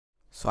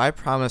So I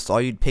promised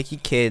all you picky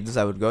kids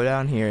I would go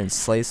down here and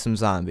slay some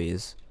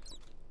zombies.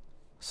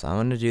 So I'm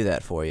gonna do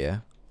that for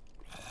you.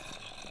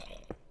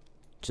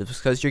 Just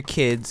because you're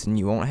kids and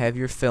you won't have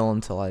your fill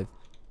until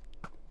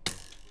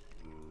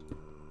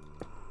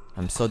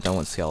I'm so done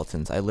with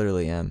skeletons. I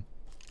literally am.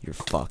 You're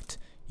fucked.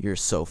 You're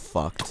so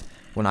fucked.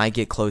 When I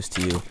get close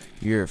to you,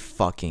 you're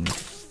fucking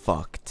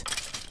fucked.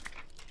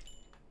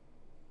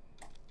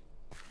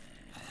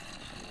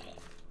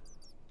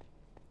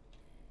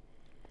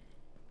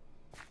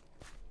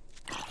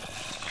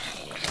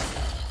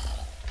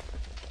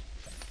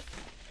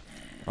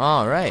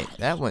 Alright,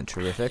 that went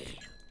terrific.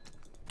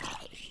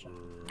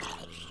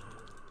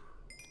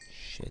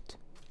 Shit.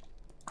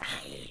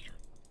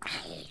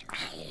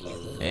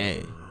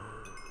 Hey.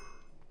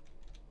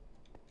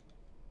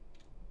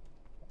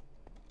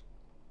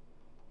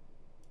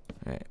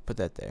 Alright, put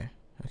that there.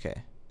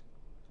 Okay.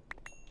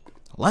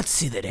 Let's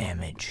see the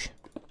damage.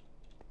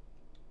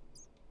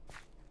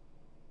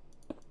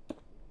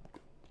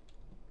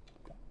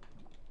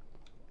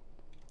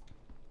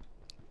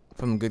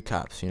 From Good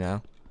Cops, you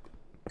know?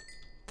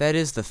 That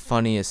is the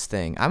funniest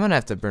thing. I'm gonna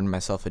have to burn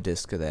myself a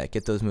disc of that.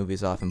 Get those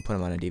movies off and put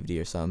them on a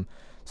DVD or something.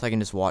 So I can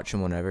just watch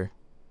them whenever.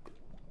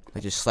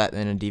 Like just slap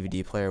them in a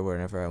DVD player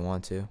whenever I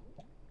want to.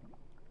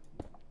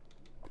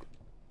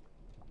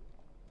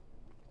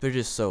 They're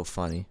just so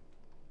funny.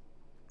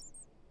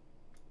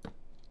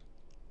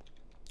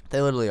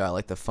 They literally are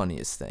like the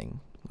funniest thing.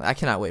 I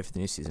cannot wait for the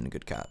new season of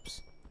Good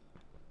Cops.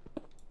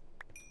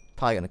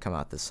 Probably gonna come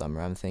out this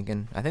summer, I'm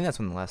thinking. I think that's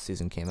when the last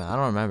season came out. I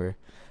don't remember.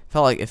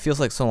 It feels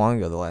like so long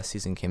ago the last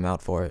season came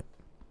out for it.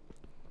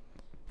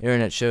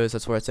 Internet shows,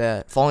 that's where it's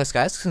at. Falling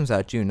Skies comes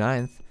out June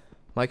 9th.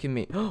 Mike and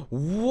me.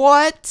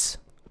 What?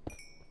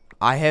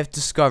 I have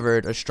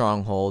discovered a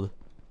stronghold.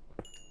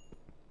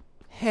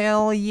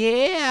 Hell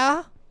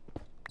yeah.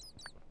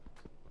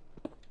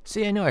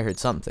 See, I knew I heard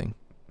something.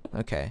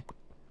 Okay.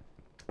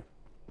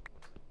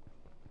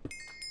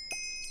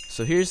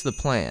 So here's the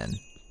plan.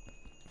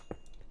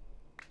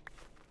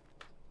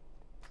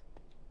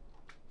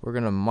 We're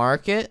gonna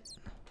mark it.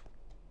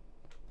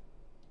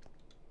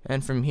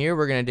 And from here,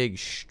 we're gonna dig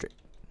straight.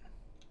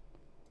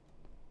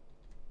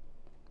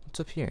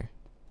 What's up here?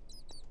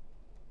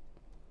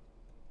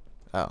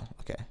 Oh,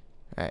 okay.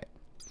 Alright.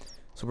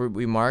 So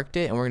we marked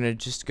it, and we're gonna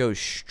just go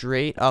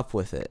straight up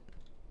with it.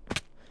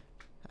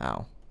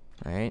 Ow.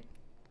 Alright.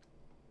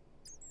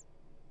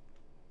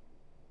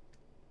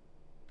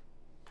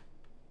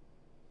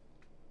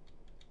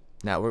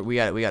 Now we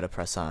gotta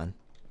press on.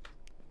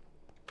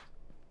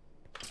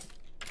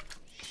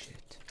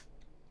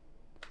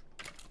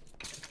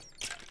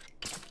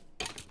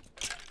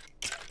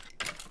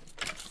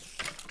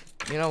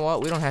 You know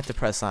what? We don't have to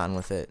press on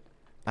with it.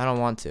 I don't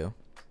want to.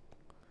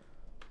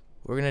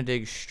 We're gonna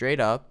dig straight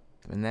up,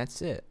 and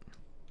that's it.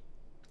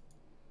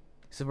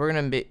 So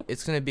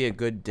it's gonna be a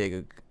good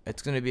dig.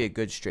 It's gonna be a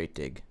good straight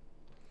dig.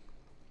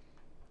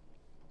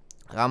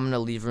 I'm gonna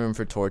leave room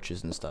for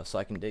torches and stuff, so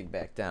I can dig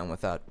back down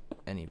without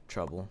any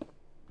trouble.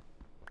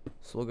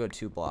 So we'll go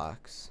 2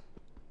 blocks.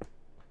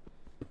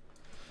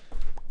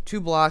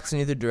 2 blocks in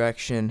either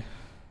direction,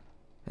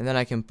 and then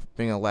I can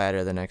bring a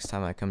ladder the next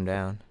time I come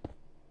down.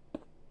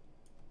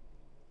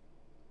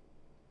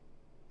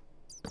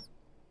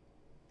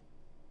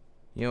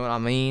 You know what I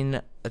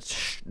mean?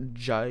 It's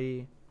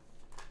Jay.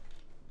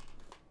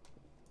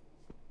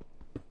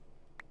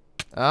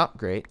 Oh,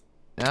 great.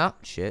 Oh,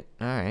 shit.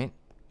 Alright.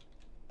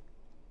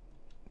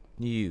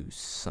 You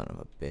son of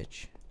a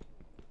bitch.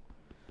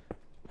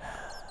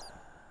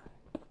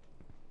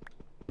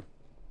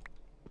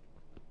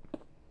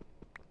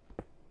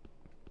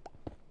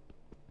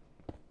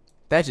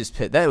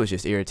 That was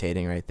just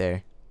irritating right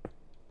there.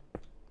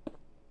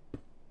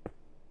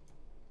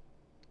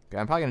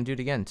 I'm probably gonna do it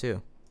again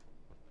too.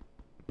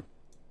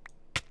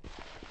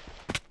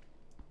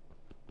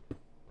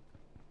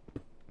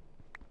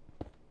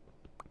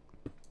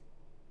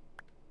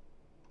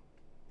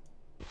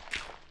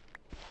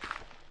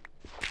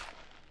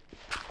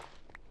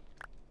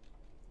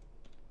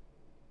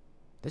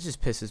 That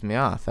just pisses me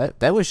off.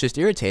 That was just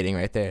irritating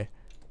right there.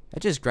 That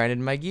just grinded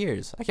my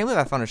gears. I can't believe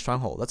I found a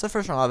stronghold. That's the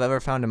first one I've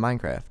ever found in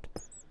Minecraft.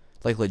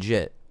 Like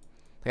legit.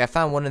 Like I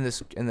found one in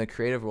the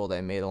creative world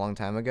I made a long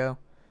time ago.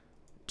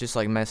 Just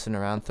like messing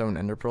around, throwing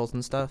ender pearls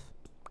and stuff.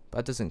 But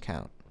that doesn't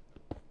count.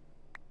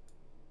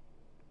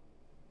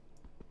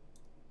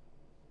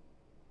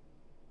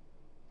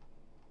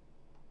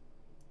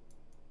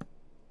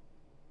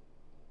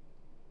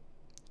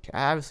 Okay,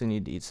 I obviously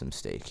need to eat some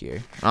steak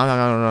here.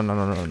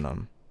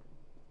 No.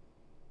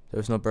 There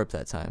was no burp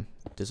that time.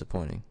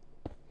 Disappointing.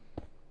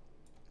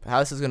 But how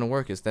this is going to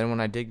work is then when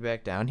I dig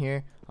back down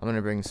here, I'm going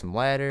to bring some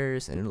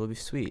ladders and it'll be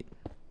sweet.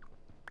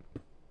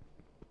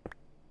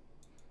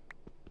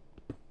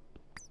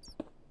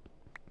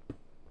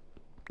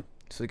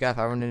 So God, if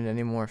I run into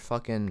any more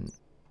fucking...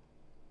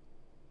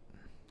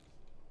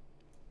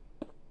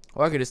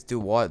 Or I could just do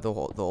the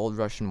old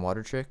Russian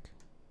water trick.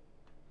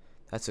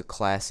 That's a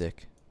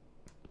classic.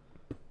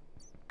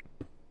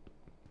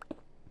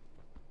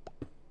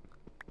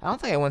 I don't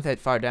think I went that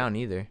far down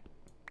either.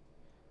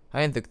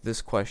 I think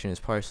this question is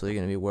partially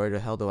going to be where the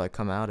hell do I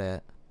come out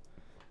at?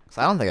 Because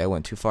I don't think I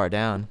went too far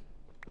down.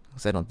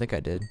 Because I don't think I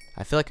did.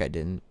 I feel like I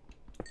didn't.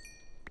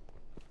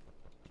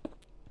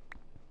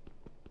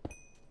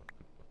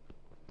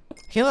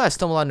 I can't let I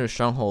stumble onto a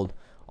stronghold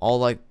all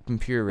like in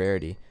pure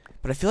rarity.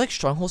 But I feel like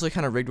strongholds are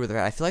kind of rigged with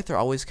that. I feel like they're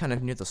always kind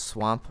of near the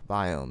swamp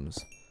biomes.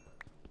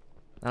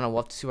 I don't know,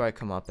 we'll have to see where I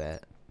come up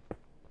at.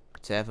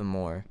 To have a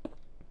more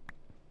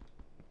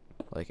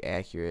like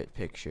accurate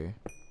picture.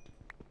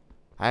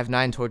 I have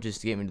 9 torches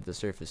to get me to the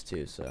surface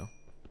too, so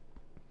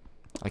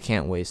I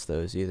can't waste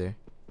those either.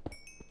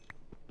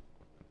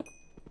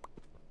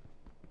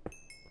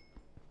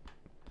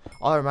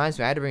 Oh, it reminds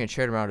me, I had to bring a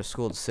chair tomorrow to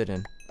school to sit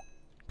in.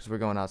 Because we're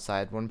going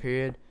outside one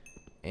period.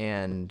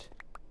 And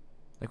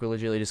like we're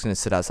legitimately just going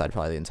to sit outside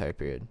probably the entire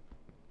period.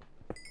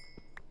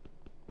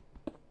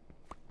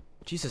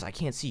 Jesus, I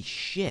can't see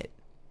shit.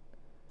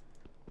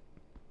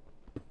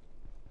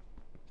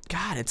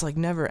 God, it's like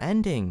never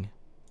ending.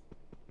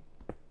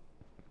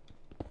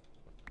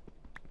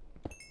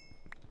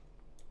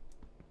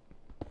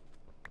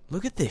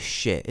 Look at this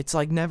shit. It's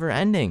like never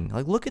ending.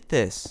 Like, look at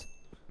this.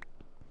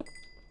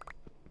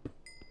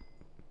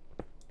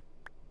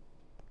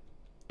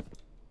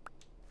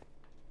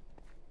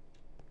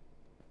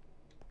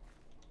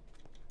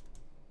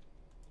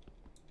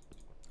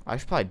 I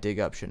should probably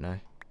dig up, shouldn't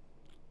I?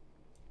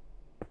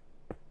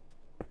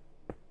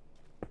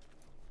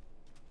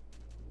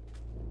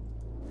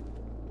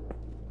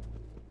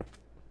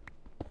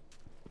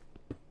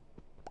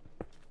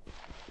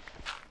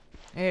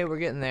 Hey, we're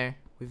getting there.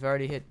 We've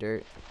already hit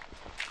dirt.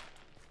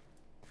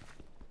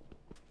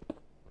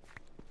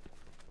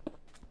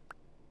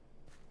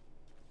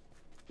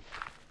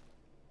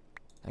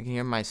 I can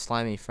hear my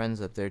slimy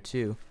friends up there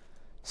too,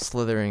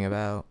 slithering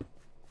about.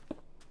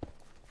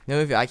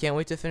 You know, I can't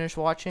wait to finish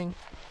watching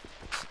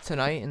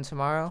tonight and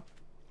tomorrow.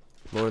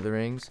 Lord of the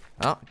Rings.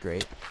 Oh,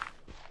 great.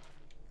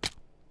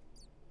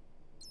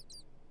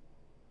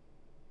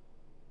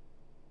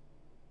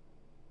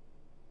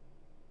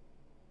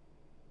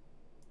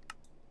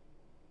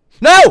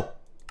 No!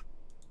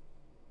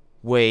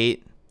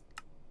 Wait.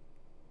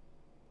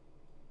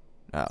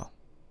 Oh.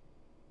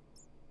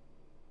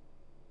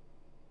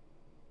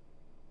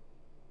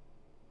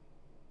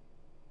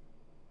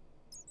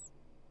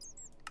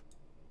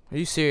 Are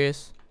you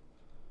serious?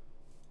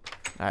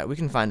 Alright, we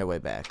can find our way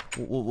back.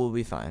 We'll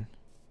be fine.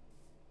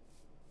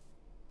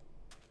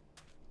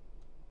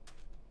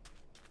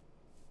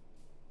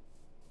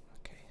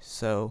 Okay,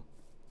 so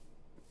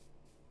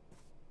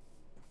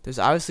there's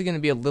obviously going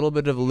to be a little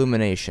bit of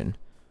illumination.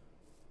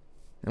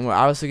 And we're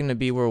obviously going to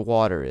be where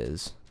water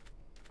is.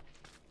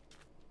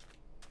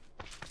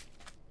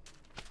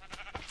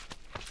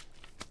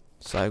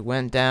 So I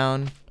went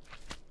down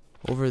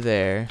over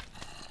there.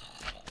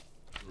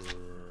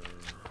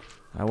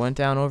 I went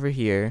down over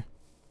here.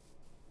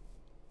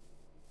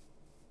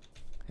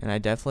 And I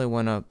definitely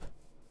went up.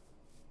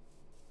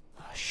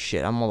 Oh,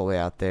 shit, I'm all the way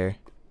out there.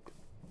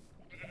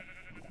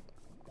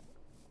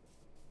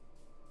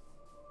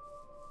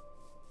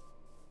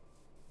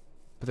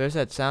 But there's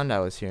that sound I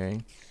was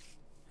hearing.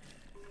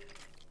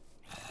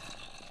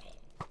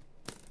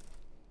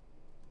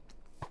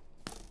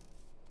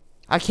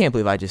 I can't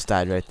believe I just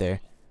died right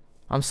there.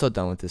 I'm so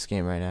done with this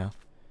game right now.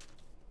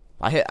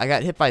 I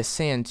got hit by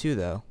sand too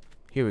though.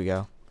 Here we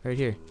go. Right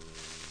here.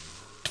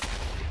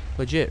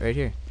 Legit, right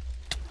here.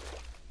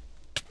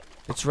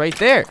 It's right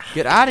there.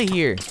 Get out of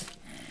here.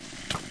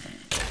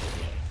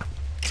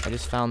 I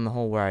just found the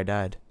hole where I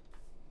died.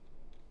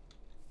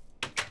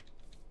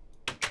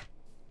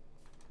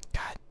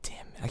 God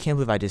damn it. I can't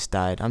believe I just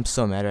died. I'm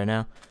so mad right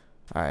now.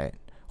 Alright.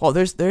 Oh,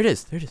 there it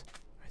is. There it is.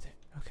 Right there.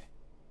 Okay.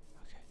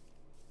 Okay.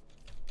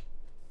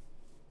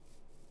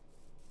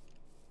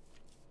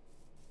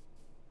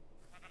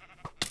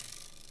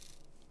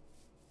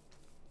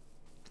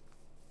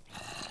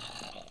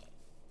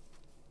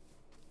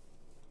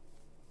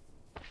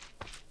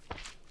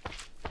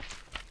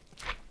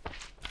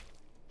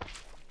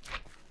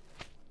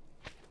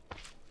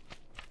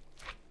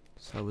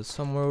 So it was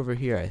somewhere over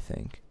here, I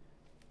think.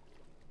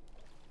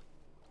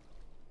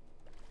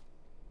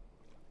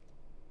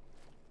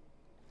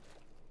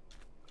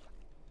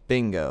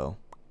 Bingo.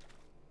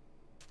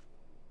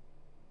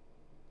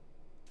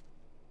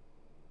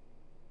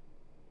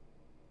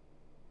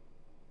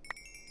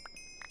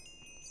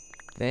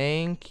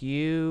 Thank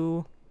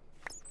you.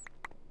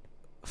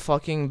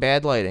 Fucking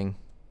bad lighting.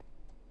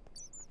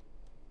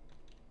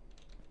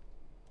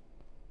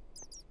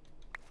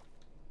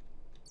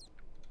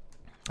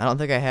 I don't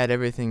think I had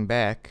everything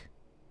back,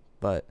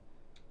 but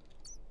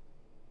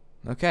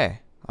okay.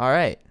 All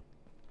right.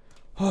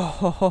 Ho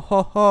ho ho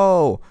ho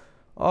ho.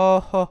 Oh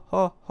ho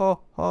ho ho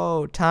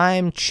ho.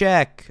 Time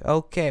check.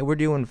 Okay, we're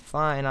doing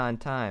fine on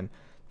time.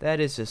 That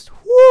is just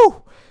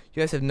whoo.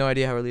 You guys have no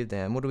idea how relieved I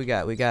am. What do we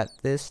got? We got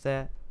this,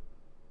 that.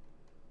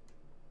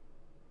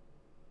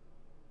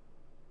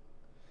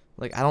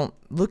 Like, I don't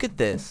look at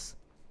this.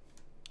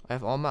 I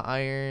have all my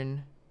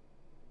iron.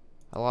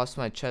 I lost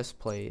my chest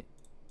plate.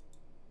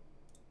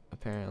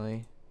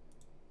 Apparently.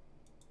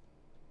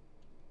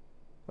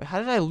 Wait, how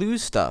did I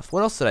lose stuff?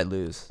 What else did I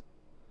lose?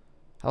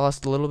 I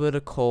lost a little bit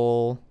of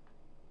coal.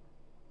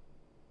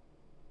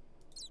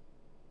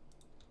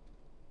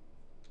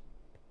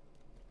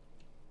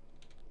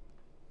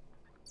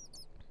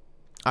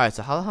 Alright,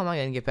 so how the hell am I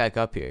gonna get back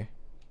up here?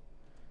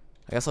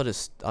 I guess I'll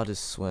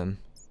just swim.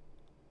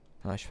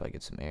 Oh, I should probably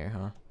get some air,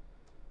 huh?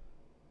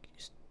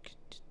 Just fucking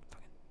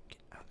get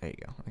out. There you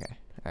go. Okay.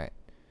 Alright.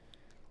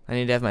 I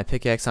need to have my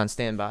pickaxe on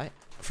standby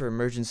for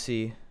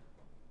emergency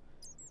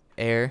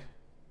air.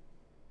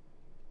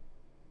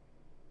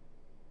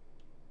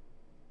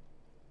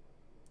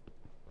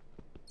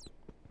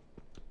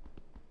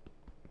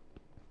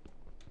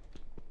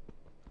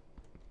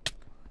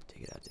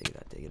 Dig it out, dig it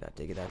out, dig it out,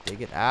 dig it out,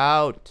 dig it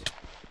out.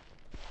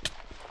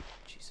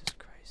 Jesus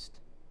Christ.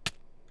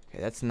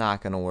 Okay, that's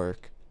not gonna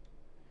work.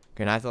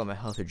 Okay, now I have to let my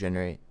health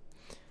regenerate.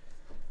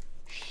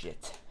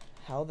 Shit.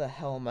 How the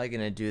hell am I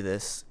gonna do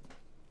this?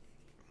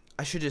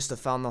 I should just have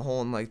found the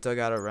hole and like dug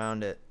out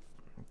around it.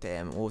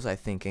 Damn, what was I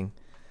thinking?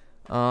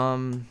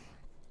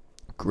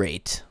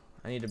 Great.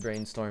 I need to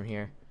brainstorm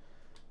here.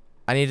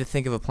 I need to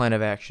think of a plan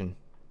of action.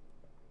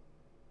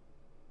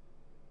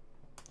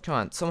 Come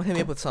on, someone hit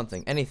me up with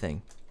something.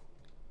 Anything.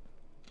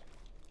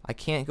 I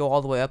can't go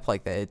all the way up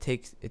like that. I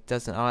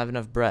don't have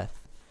enough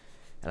breath.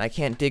 And I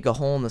can't dig a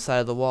hole in the side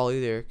of the wall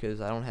either because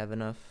I don't have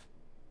enough.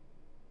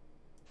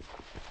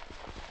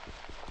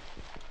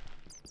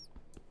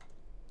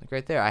 Like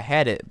right there, I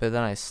had it, but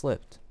then I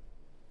slipped.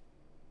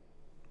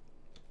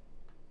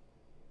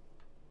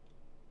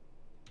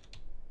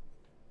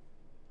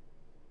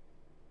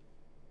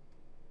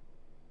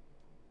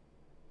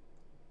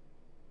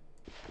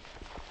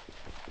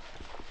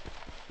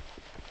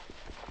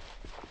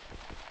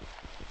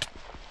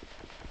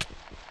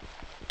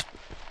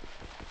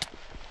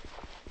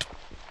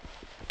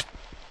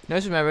 Now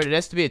just remember, it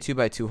has to be a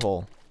 2x2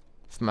 hole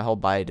for my whole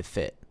body to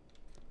fit.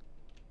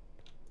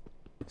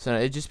 So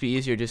it'd just be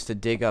easier just to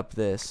dig up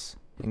this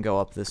and go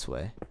up this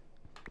way.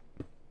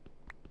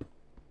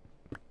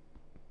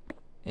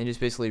 And just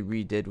basically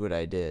redid what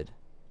I did.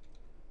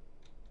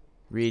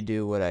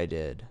 Redo what I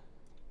did.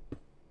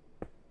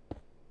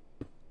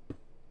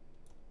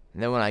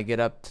 And then when I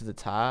get up to the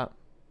top,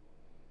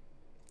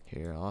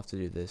 here, I'll have to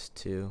do this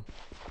too.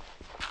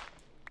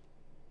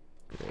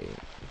 Great.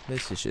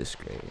 This is just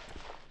great.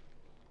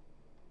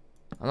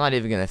 I'm not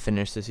even gonna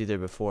finish this either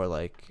before,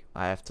 like,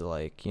 I have to,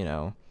 like, you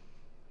know.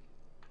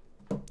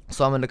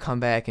 So I'm gonna come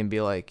back and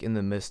be, like, in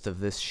the midst of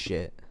this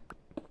shit.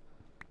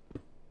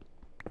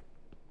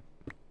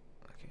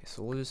 Okay,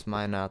 so we'll just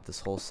mine out this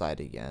whole side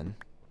again.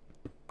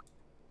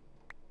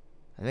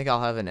 I think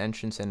I'll have an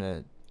entrance and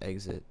an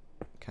exit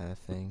kind of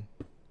thing.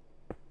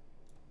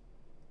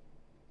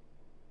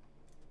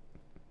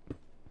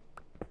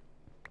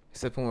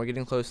 Except when we're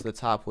getting close to the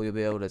top, we'll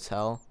be able to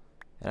tell,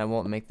 and I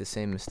won't make the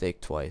same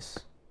mistake twice.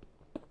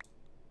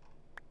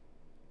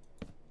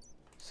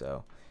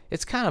 So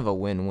it's kind of a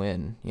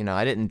win-win. You know,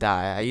 I didn't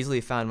die. I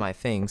easily found my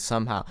thing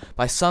somehow.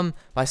 By some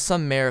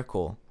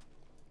miracle,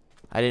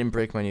 I didn't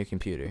break my new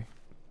computer.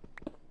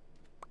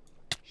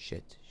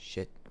 Shit.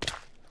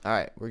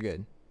 Alright, we're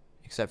good.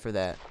 Except for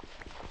that.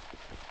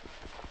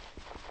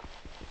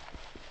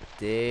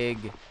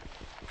 Dig.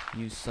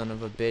 You son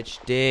of a bitch.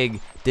 Dig.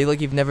 Dig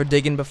like you've never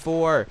digged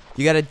before.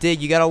 You gotta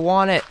dig. You gotta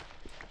want it.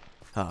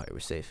 Oh,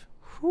 we're safe.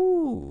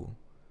 Whew.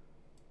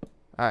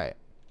 Alright.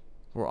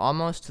 We're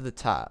almost to the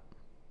top.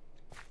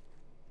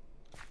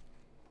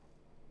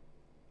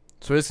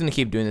 So we're just gonna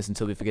keep doing this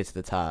until we get to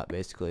the top,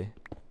 basically.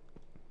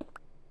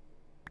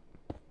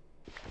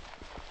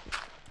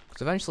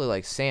 Because eventually,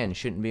 like, sand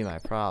shouldn't be my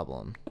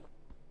problem.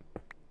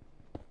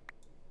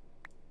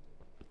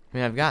 I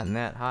mean, I've gotten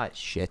that hot.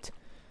 Shit.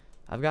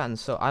 I've gotten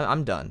so...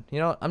 I'm done. You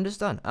know what? I'm just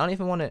done. I don't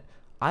even want to...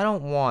 I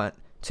don't want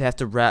to have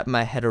to wrap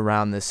my head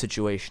around this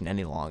situation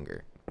any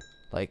longer.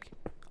 Like,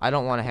 I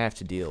don't want to have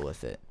to deal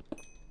with it.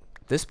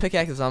 This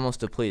pickaxe is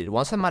almost depleted.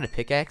 Once I'm out of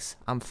pickaxe,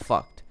 I'm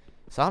fucked.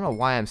 So I don't know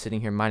why I'm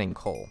sitting here mining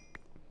coal.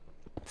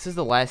 This is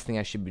the last thing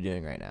I should be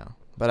doing right now.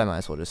 But I might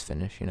as well just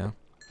finish, you know?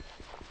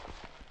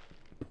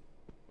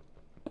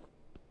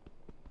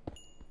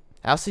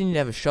 I also need to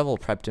have a shovel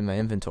prepped in my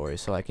inventory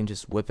so I can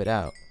just whip it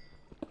out.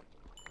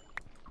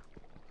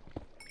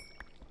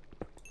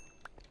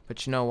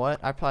 But you know what?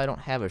 I probably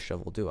don't have a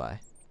shovel, do I?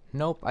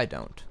 Nope, I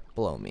don't.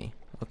 Blow me.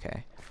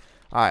 Okay.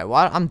 Alright,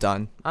 well, I'm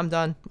done. I'm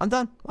done.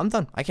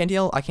 I can't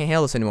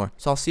handle this anymore.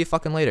 So I'll see you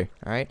fucking later.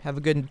 Alright? Have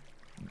a good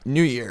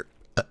New Year.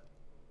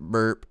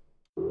 Burp.